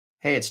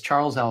Hey, it's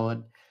Charles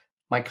Elwood.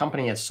 My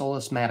company is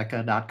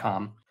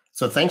SolisMatica.com.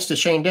 So thanks to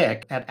Shane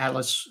Dick at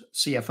Atlas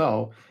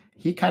CFO,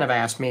 he kind of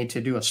asked me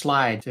to do a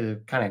slide to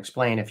kind of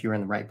explain if you're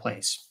in the right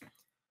place.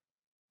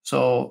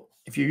 So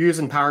if you're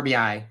using Power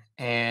BI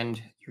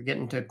and you're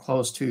getting to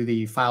close to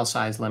the file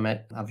size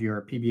limit of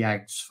your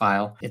PBIX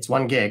file, it's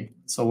 1 gig.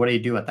 So what do you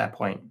do at that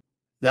point?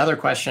 The other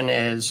question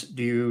is,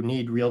 do you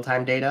need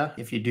real-time data?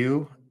 If you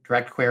do,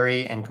 direct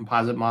query and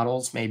composite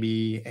models may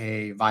be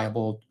a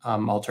viable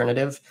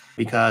alternative,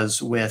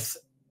 because with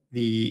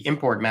the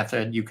import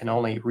method, you can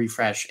only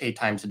refresh 8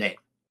 times a day.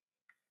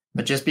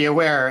 But just be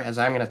aware, as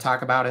I'm going to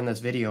talk about in this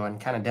video and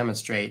kind of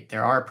demonstrate,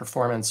 there are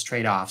performance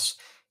trade-offs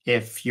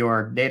if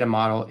your data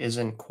model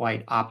isn't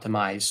quite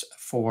optimized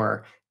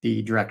for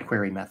the direct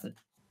query method.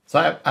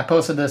 So I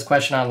posted this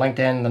question on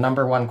LinkedIn. The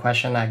number one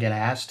question I get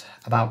asked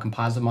about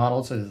composite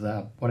models is,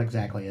 what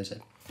exactly is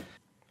it?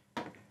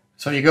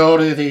 So you go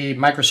to the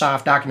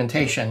Microsoft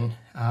documentation,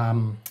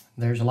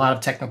 there's a lot of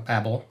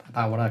technobabble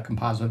about what a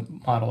composite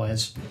model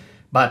is.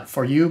 But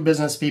for you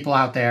business people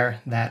out there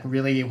that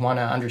really want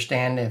to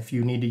understand if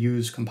you need to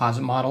use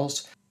composite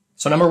models,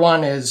 so number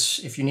one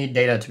is if you need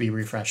data to be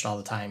refreshed all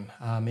the time.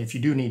 If you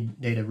do need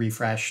data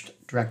refreshed,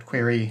 direct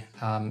query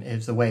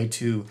is the way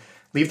to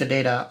leave the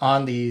data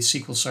on the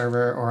SQL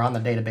Server or on the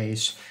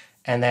database.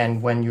 And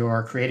then when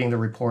you're creating the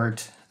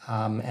report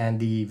and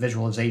the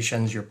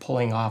visualizations, you're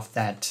pulling off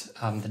that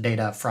the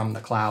data from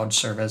the cloud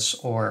service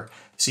or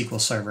SQL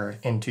Server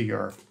into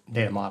your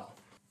data model.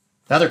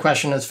 The other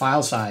question is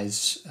file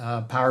size.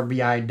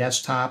 PowerBI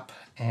Desktop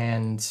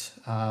and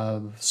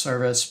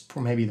service,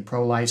 maybe the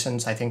Pro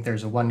license, I think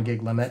there's a 1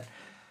 gig limit.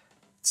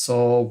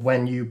 So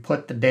when you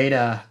put the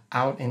data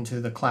out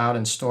into the cloud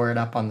and store it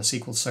up on the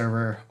SQL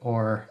Server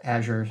or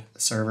Azure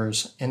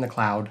servers in the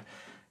cloud,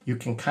 you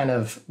can kind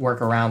of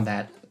work around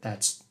that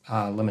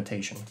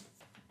limitation.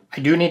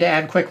 I do need to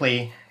add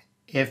quickly,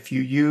 if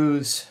you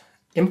use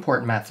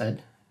import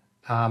method,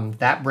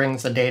 that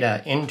brings the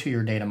data into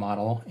your data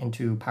model,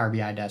 into Power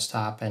BI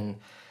Desktop, and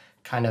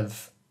kind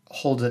of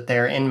holds it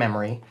there in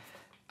memory.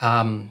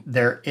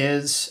 There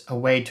is a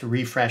way to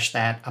refresh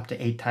that up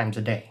to 8 times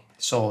a day.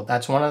 So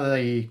that's one of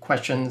the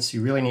questions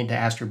you really need to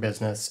ask your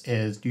business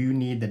is, do you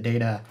need the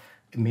data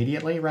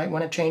immediately right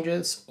when it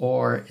changes,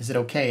 or is it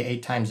okay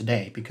 8 times a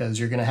day? Because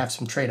you're going to have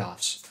some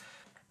trade-offs.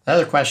 The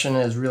other question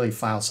is really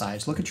file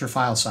size. Look at your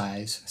file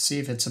size, see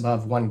if it's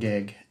above 1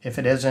 gig. If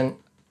it isn't,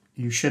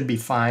 you should be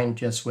fine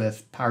just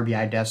with Power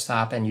BI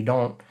Desktop, and you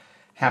don't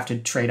have to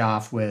trade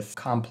off with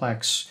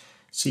complex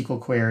SQL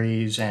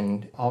queries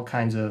and all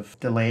kinds of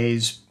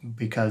delays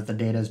because the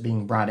data is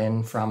being brought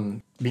in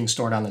from being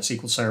stored on the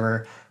SQL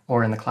Server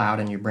or in the cloud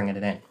and you're bringing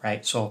it in,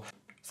 right? So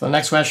the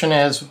next question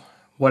is,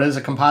 what is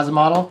a composite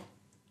model?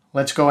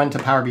 Let's go into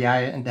Power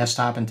BI and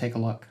Desktop and take a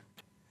look.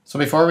 So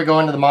before we go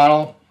into the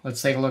model,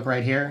 let's take a look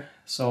right here.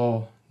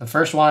 So the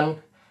first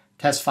one,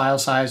 test file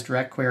size,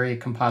 direct query,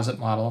 composite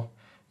model.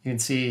 You can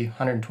see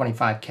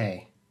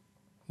 125K,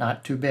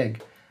 not too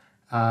big.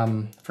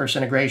 First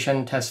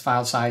integration, test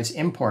file size,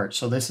 import.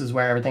 So this is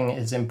where everything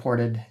is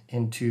imported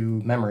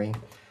into memory.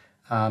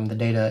 The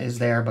data is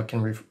there, but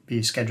can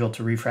be scheduled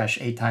to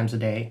refresh 8 times a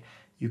day.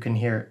 You can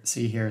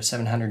see here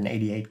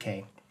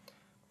 788K.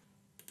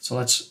 So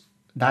let's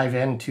dive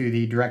into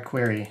the direct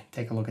query,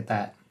 take a look at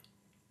that.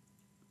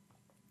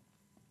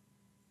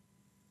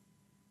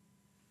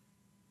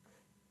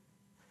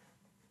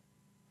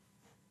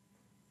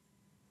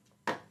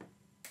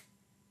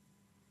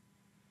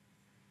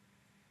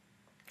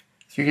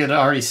 So you can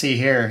already see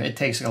here, it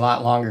takes a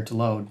lot longer to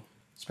load,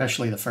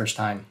 especially the first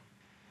time.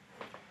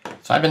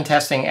 So I've been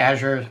testing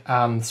Azure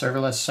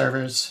Serverless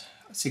Servers,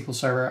 SQL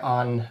Server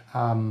on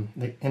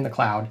in the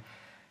cloud,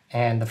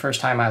 and the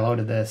first time I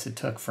loaded this, it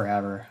took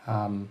forever.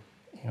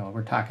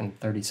 We're talking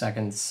 30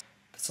 seconds.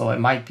 So it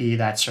might be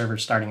that server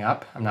starting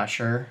up, I'm not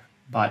sure,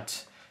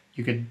 but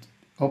you could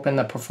open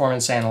the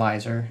performance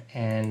analyzer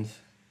and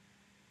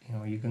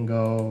you can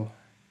go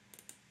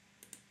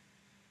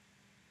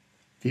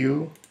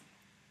view.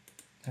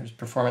 There's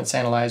performance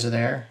analyzer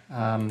there.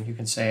 You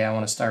can say I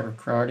want to start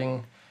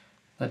recording.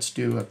 Let's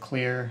do a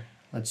clear.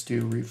 Let's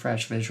do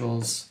refresh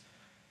visuals.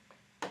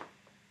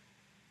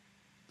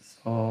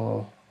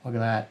 So look at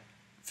that,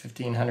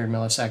 1500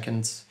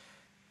 milliseconds.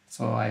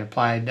 So I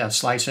applied a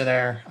slicer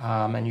there,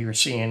 and you're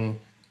seeing,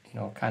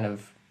 kind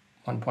of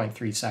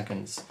 1.3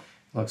 seconds,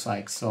 it looks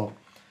like. So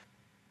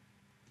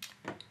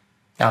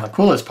now the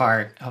coolest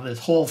part of this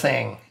whole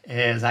thing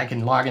is I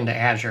can log into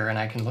Azure and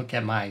I can look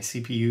at my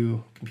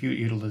CPU compute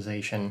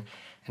utilization,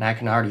 and I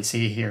can already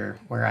see here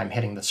where I'm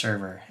hitting the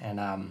server. And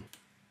all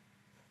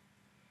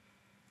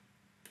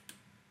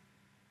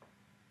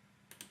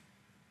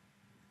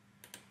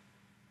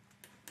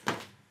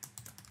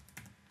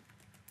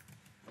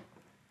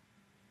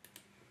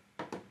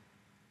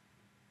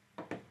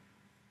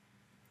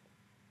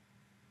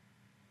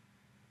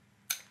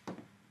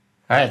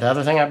right, the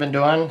other thing I've been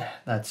doing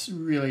that's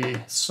really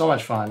so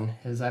much fun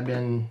is I've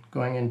been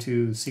going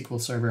into SQL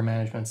Server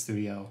Management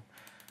Studio.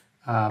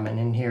 And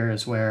in here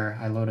is where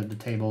I loaded the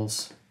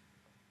tables.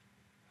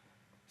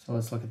 So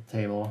let's look at the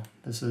table.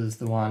 This is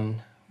the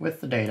one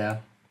with the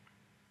data.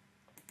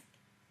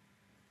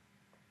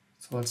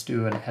 So let's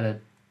do an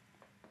edit.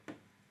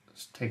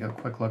 Let's take a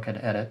quick look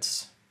at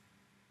edits.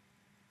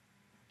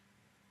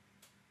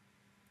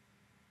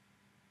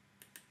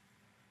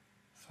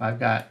 So I've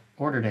got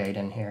order date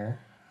in here.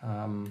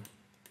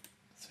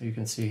 So you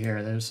can see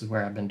here, this is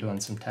where I've been doing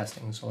some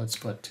testing. So let's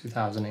put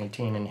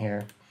 2018 in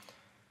here.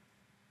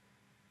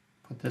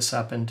 Put this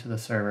up into the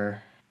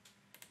server.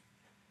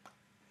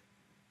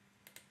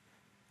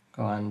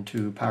 Go on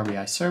to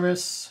PowerBI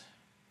service.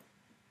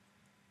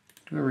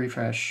 Do a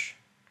refresh.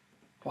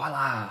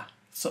 Voila!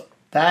 So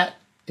that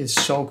is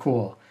so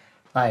cool.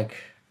 Like,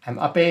 I'm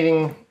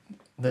updating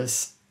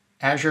this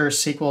Azure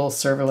SQL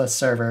Serverless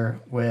Server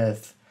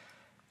with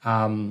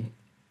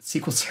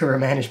SQL Server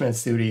Management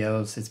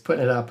Studios. It's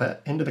putting it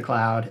up into the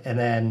cloud, and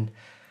then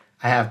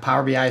I have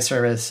PowerBI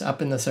service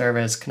up in the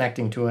service,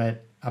 connecting to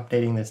it,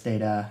 updating this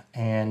data,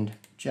 and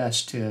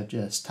just to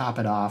top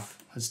it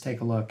off, let's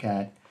take a look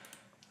at,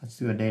 let's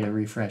do a data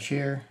refresh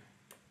here.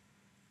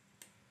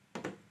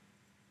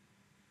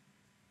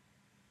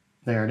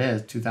 There it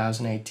is,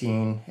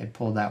 2018. It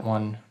pulled that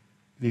one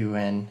view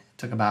in. It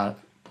took about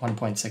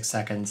 1.6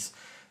 seconds.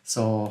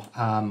 So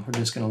we're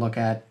just going to look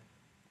at,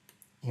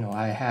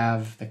 I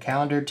have the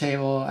calendar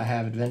table, I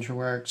have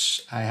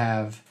AdventureWorks, I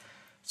have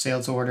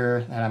sales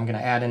order that I'm going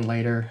to add in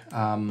later.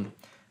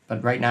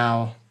 But right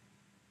now,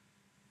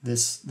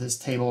 this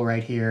table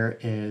right here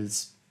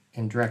is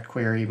in direct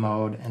query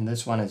mode, and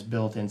this one is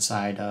built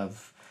inside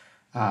of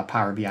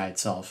Power BI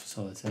itself.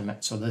 So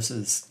this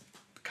is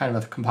kind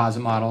of a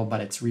composite model, but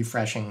it's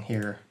refreshing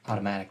here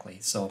automatically.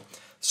 So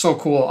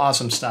cool,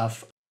 awesome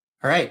stuff.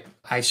 All right,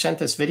 I sent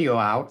this video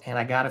out and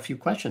I got a few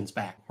questions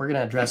back. We're going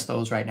to address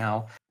those right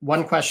now.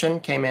 One question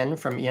came in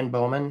from Ian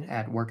Bowman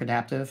at Work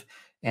Adaptive,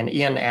 and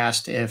Ian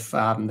asked if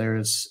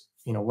there's,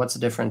 what's the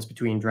difference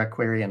between direct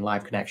query and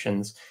live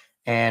connections.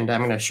 And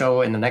I'm going to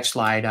show in the next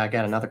slide, I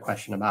got another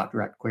question about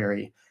direct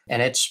query.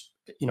 And it's,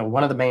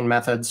 one of the main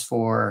methods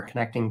for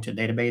connecting to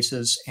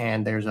databases.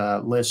 And there's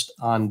a list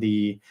on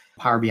the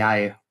Power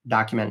BI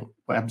document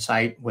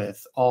website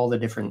with all the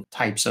different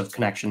types of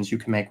connections you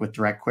can make with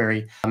direct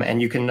query. And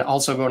you can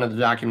also go into the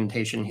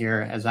documentation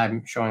here, as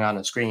I'm showing on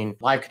the screen.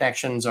 Live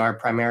connections are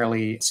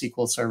primarily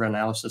SQL Server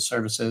Analysis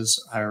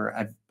Services, or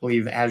I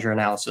believe Azure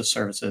Analysis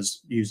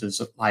Services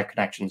uses live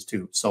connections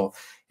too. So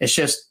it's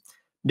just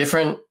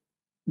different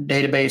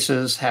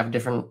databases have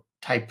different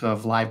type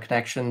of live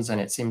connections,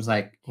 and it seems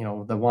like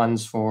the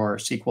ones for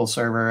SQL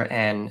Server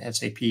and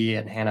SAP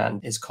and HANA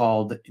is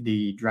called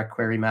the direct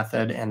query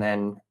method, and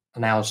then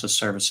analysis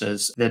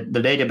services, the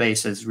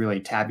database is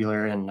really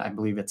tabular, and I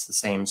believe it's the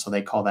same, so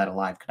they call that a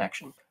live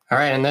connection. All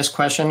right, and this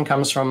question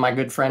comes from my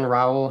good friend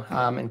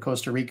Raul in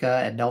Costa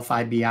Rica at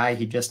Delphi BI.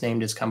 He just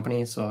named his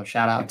company, so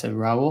shout out to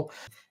Raul.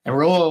 And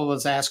Raul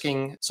was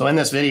asking, so in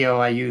this video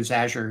I use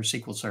Azure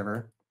SQL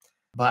Server,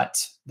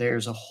 but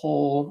there's a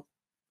whole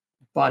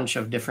bunch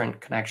of different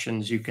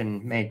connections you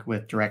can make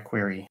with direct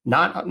query.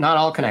 Not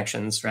all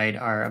connections, right,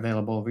 are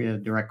available via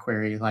direct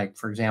query. Like,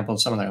 for example,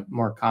 some of the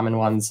more common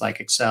ones like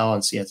Excel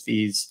and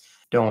CSVs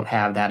don't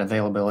have that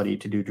availability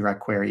to do direct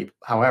query.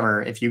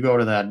 However, if you go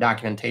to the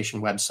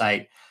documentation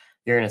website,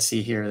 you're going to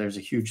see here there's a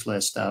huge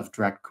list of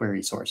direct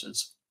query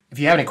sources. If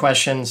you have any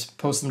questions,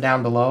 post them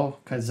down below,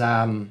 because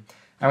I'm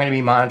going to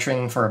be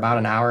monitoring for about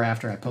an hour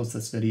after I post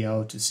this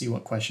video to see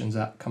what questions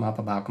come up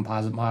about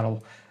Composite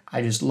Model.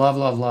 I just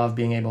love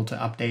being able to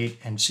update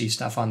and see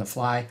stuff on the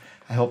fly.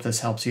 I hope this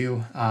helps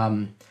you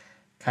kind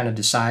of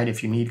decide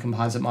if you need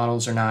composite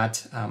models or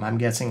not. I'm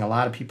guessing a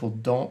lot of people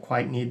don't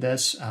quite need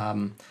this,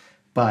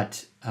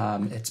 but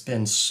it's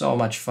been so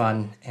much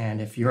fun. And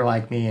if you're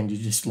like me and you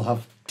just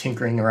love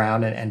tinkering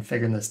around and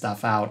figuring this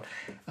stuff out,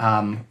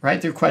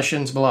 write your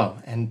questions below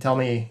and tell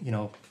me,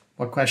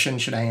 what question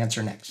should I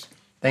answer next.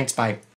 Thanks, bye.